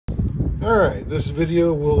All right, this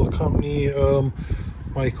video will accompany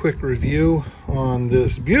my quick review on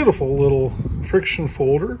this beautiful little friction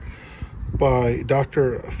folder by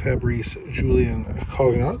Dr. Fabrice Julien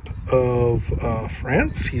Cognot of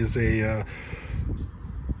France. He is a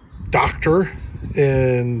doctor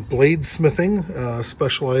in bladesmithing,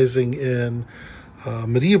 specializing in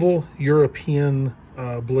medieval European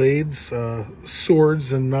blades,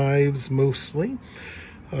 swords and knives mostly.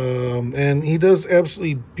 And he does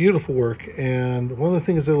absolutely beautiful work. And one of the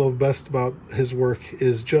things I love best about his work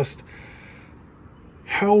is just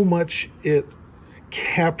how much it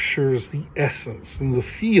captures the essence and the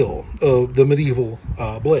feel of the medieval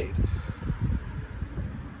blade.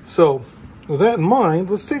 So with that in mind,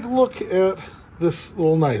 let's take a look at this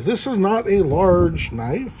little knife. This is not a large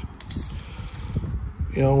knife.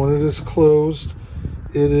 You know, when it is closed,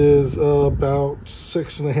 it is about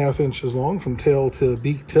 6.5 inches long from tail to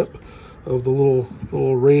beak tip of the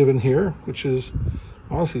little raven here, which is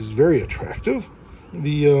honestly is very attractive.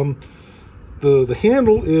 The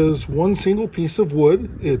handle is one single piece of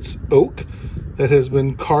wood. It's oak that has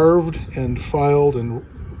been carved and filed and,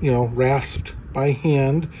 you know, rasped by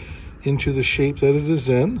hand into the shape that it is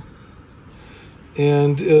in.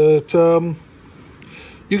 And it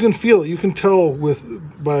you can feel it. You can tell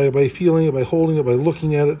by feeling it, by holding it, by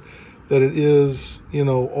looking at it, that it is, you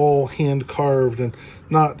know, all hand carved and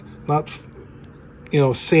not you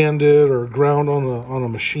know, sanded or ground on a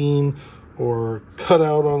machine or cut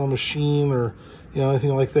out on a machine or, you know,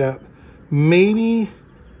 anything like that. Maybe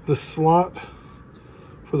the slot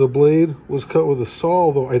for the blade was cut with a saw,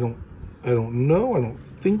 although I don't know. I don't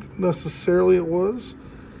think necessarily it was,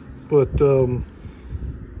 but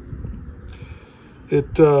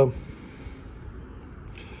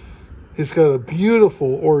it's got a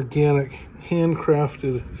beautiful, organic,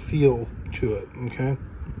 handcrafted feel to it, okay?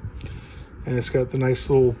 And it's got the nice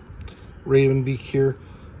little raven beak here.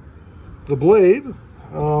 The blade,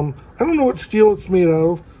 I don't know what steel it's made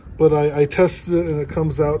out of, but I tested it and it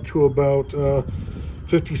comes out to about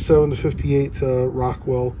 57 to 58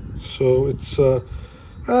 Rockwell. So it's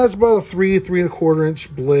about a 3.25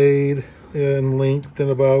 inch blade in length and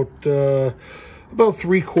about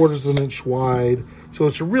 3/4 of an inch wide. So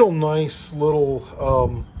it's a real nice little,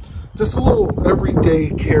 just a little everyday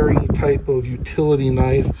carry type of utility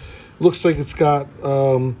knife. Looks like it's got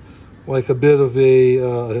like a bit of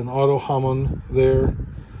an auto Hammond there.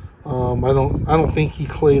 I don't think he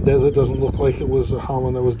clayed that. That doesn't look like it was a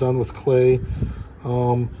Hammond that was done with clay.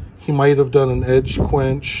 He might have done an edge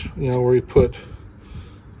quench, you know, where he put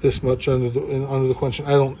this much under the quench.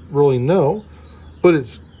 I don't really know, but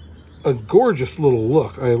it's a gorgeous little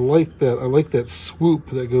look. I like that. I like that swoop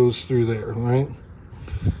that goes through there, right?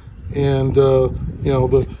 And you know,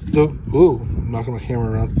 ooh, I'm knocking my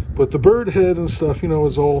camera around. But the bird head and stuff, you know,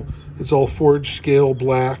 it's all forged scale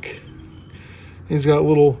black. He's got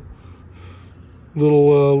little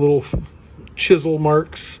chisel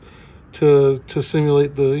marks to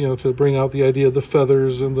simulate the, you know, to bring out the idea of the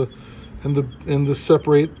feathers and the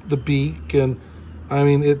separate the beak. And I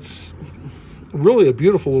mean, it's really a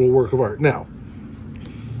beautiful little work of art. Now,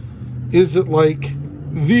 is it like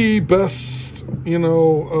the best, you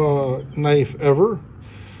know, knife ever?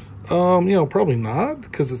 You know, probably not,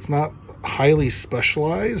 because it's not highly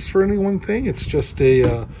specialized for any one thing. It's just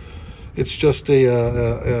a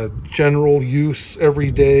general use,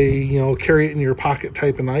 everyday, you know, carry it in your pocket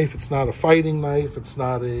type of knife. It's not a fighting knife. It's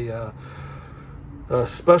not a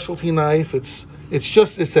specialty knife. It's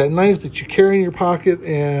that knife that you carry in your pocket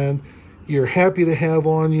and you're happy to have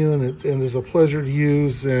on you, and it is a pleasure to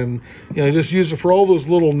use, and, you know, just use it for all those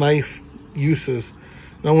little knife uses.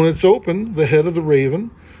 Now, when it's open, the head of the raven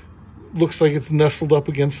looks like it's nestled up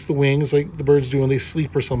against the wings, like the birds do when they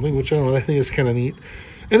sleep or something, which I don't know, I think is kind of neat.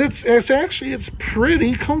 And it's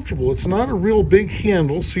pretty comfortable. It's not a real big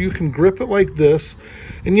handle, so you can grip it like this.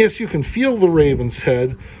 And yes, you can feel the raven's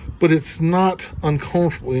head, but it's not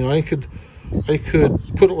uncomfortable. You know, I could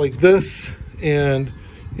put it like this and,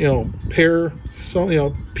 you know,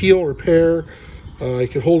 peel or pare. I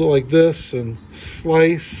could hold it like this and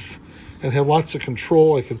slice and have lots of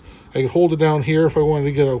control. I could hold it down here if I wanted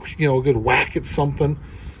to get a, you know, a good whack at something.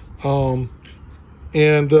 And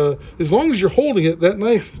as long as you're holding it, that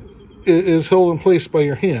knife is held in place by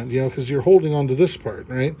your hand, you know, because you're holding onto this part,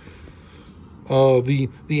 right?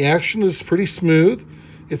 The action is pretty smooth.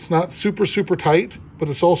 It's not super tight, but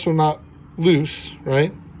it's also not loose,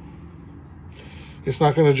 right? It's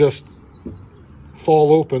not going to just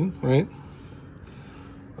fall open, right?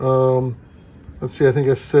 Let's see, I think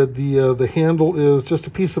I said the handle is just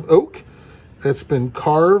a piece of oak that's been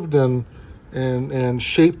carved and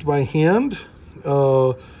shaped by hand.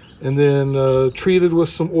 and then treated with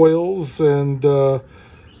some oils and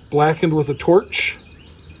blackened with a torch.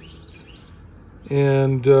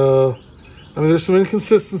 And I mean, there's some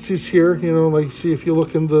inconsistencies here, you know, like see if you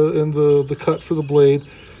look in the cut for the blade,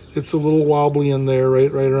 it's a little wobbly in there,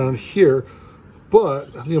 right around here.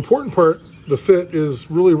 But the important part, the fit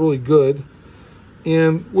is really, really good.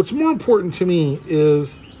 And what's more important to me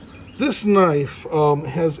is this knife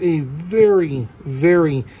has a very,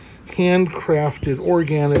 very handcrafted,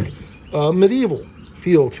 organic, medieval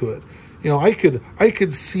feel to it. You know, I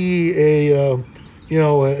could see a you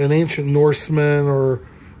know, an ancient Norseman or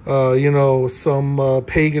you know, some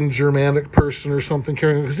pagan Germanic person or something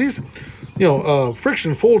carrying, because these, you know,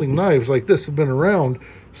 friction folding knives like this have been around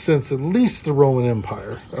since at least the Roman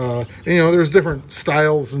Empire. And, you know, there's different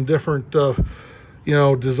styles and different you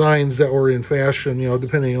know, designs that were in fashion, you know,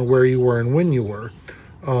 depending on where you were and when you were.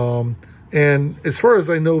 And as far as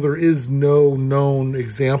I know, there is no known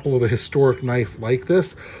example of a historic knife like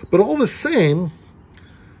this. But all the same,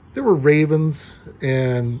 there were ravens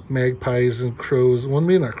and magpies and crows. Well,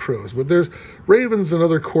 maybe not crows, but there's ravens and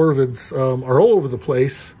other corvids are all over the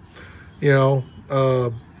place. You know,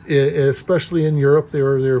 especially in Europe, they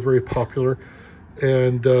were very popular.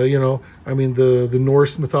 And, you know, I mean, the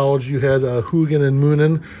Norse mythology, you had Hugin and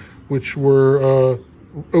Munin, which were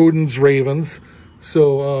Odin's ravens.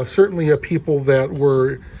 So certainly people that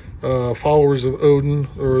were followers of Odin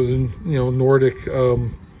or the, you know, Nordic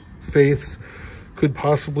faiths could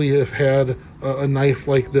possibly have had a knife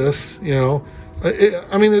like this, you know.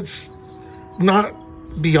 I mean, it's not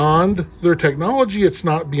beyond their technology. It's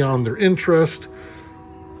not beyond their interest.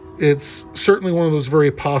 It's certainly one of those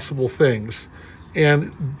very possible things.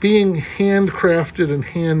 And being handcrafted and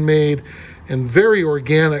handmade and very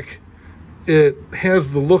organic, it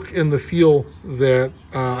has the look and the feel that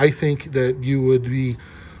I think that you would be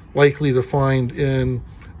likely to find in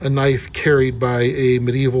a knife carried by a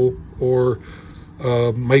medieval or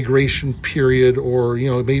migration period, or, you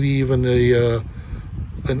know, maybe even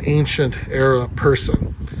an ancient era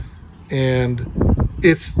person. And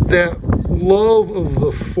it's that love of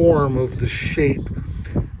the form, of the shape,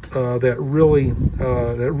 that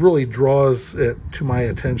really draws it to my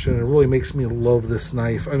attention. It really makes me love this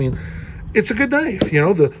knife. I mean, it's a good knife. You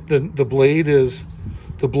know, the blade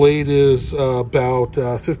is about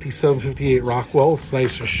 57, 58 Rockwell. It's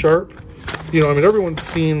nice and sharp. You know, I mean, everyone's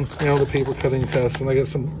seen, you know, the paper cutting test, and I got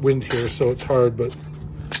some wind here, so it's hard, but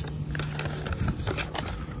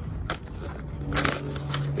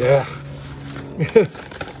yeah,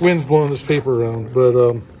 wind's blowing this paper around, but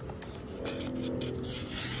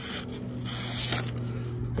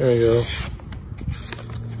there you go.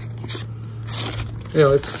 You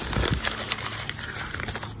know,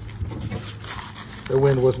 the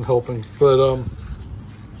wind wasn't helping, but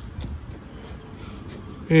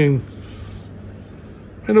I mean,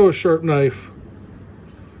 I know a sharp knife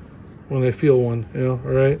when I feel one, you know,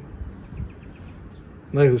 all right?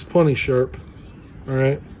 Knife is plenty sharp, all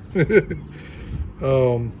right?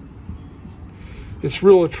 It's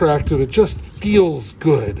real attractive. It just feels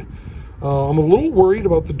good. I'm a little worried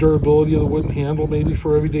about the durability of the wooden handle, maybe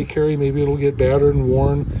for everyday carry. Maybe it'll get battered and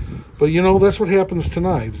worn. But, you know, that's what happens to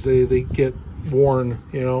knives. They get worn,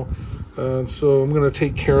 you know. So I'm going to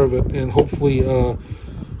take care of it, and hopefully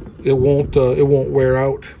it won't wear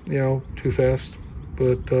out, you know, too fast.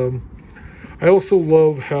 But I also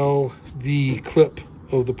love how the clip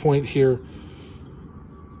of the point here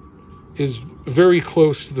is very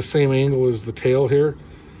close to the same angle as the tail here.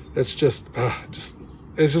 That's just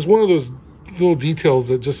it's just one of those little details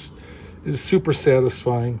that just is super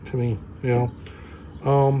satisfying to me, you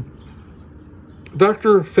know.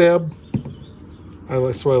 Dr. Fab,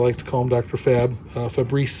 that's why I like to call him Dr. Fab,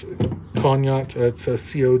 Fabrice Cognot. It's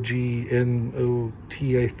C-O-G-N-O-T,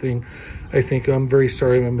 I think. I'm very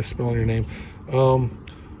sorry I'm misspelling your name.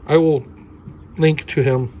 I will link to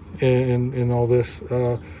him in all this.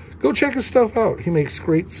 Go check his stuff out. He makes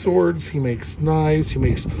great swords. He makes knives. He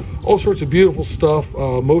makes all sorts of beautiful stuff,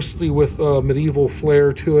 mostly with medieval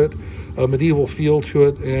flair to it, a medieval feel to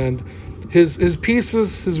it. And his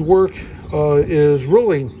pieces, his work is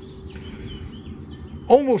really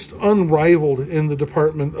almost unrivaled in the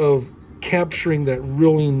department of capturing that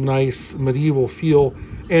really nice medieval feel,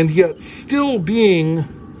 and yet still being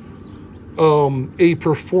a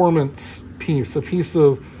performance piece, a piece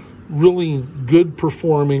of really good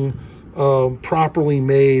performing, properly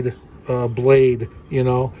made blade. You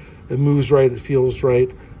know, it moves right, it feels right.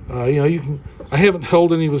 You know, I haven't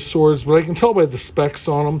held any of his swords, but I can tell by the specs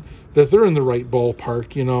on them that they're in the right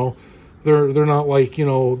ballpark. You know, they're not like, you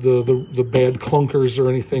know, the bad clunkers or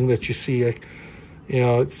anything that you see. You You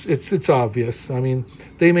know, it's obvious. I mean,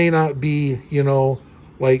 they may not be, you know,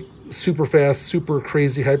 like super fast, super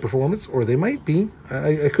crazy high performance, or they might be.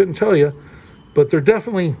 I couldn't tell you, but they're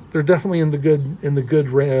definitely in the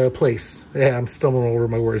good place. Yeah, I'm stumbling over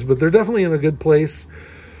my words, but they're definitely in a good place.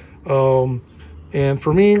 And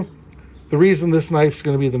for me, the reason this knife's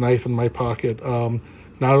going to be the knife in my pocket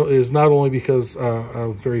is not only because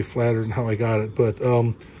I'm very flattered in how I got it, but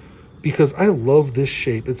because I love this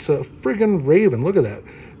shape. It's a friggin' raven. Look at that.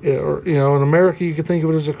 Or, you know, in America, you could think of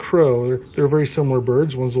it as a crow. They're very similar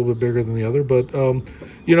birds. One's a little bit bigger than the other, but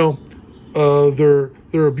you know,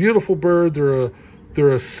 they're a beautiful bird. They're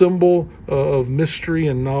a symbol of mystery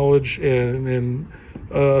and knowledge, and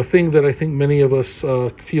a thing that I think many of us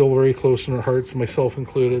feel very close in our hearts, myself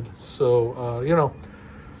included. So you know,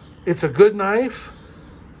 it's a good knife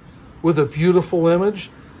with a beautiful image,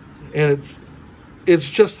 and it's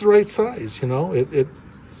just the right size. You know,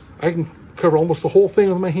 I can cover almost the whole thing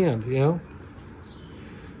with my hand, you know,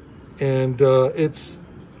 and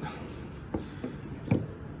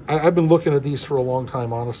I've been looking at these for a long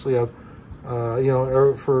time, honestly. I've you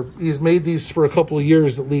know, he's made these for a couple of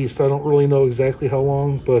years at least. I don't really know exactly how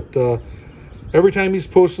long, but every time he's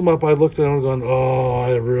posted them up, I looked at them and going, oh,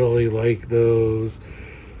 I really like those.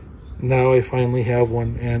 Now I finally have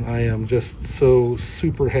one, and I am just so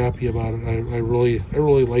super happy about it. I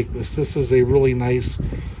really like this. This is a really nice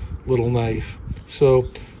little knife. So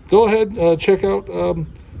go ahead, check out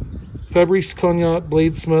Fabrice Cognot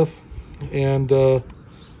Bladesmith, and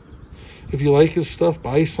if you like his stuff,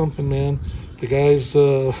 buy something, man. The guy's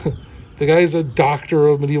a doctor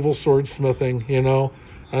of medieval swordsmithing, you know.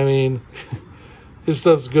 I mean, his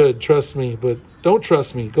stuff's good, trust me, but don't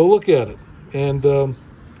trust me, go look at it. And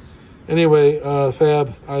anyway,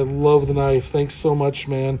 Fab, I love the knife. Thanks so much,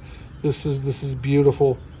 man. This is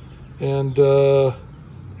beautiful. And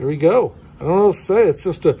here we go. I don't know what to say. It's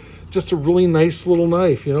just a really nice little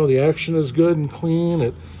knife. You know, the action is good and clean.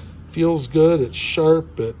 It feels good. It's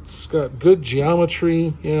sharp. It's got good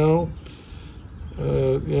geometry. You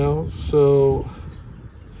know, so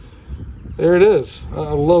there it is.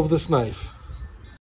 I love this knife.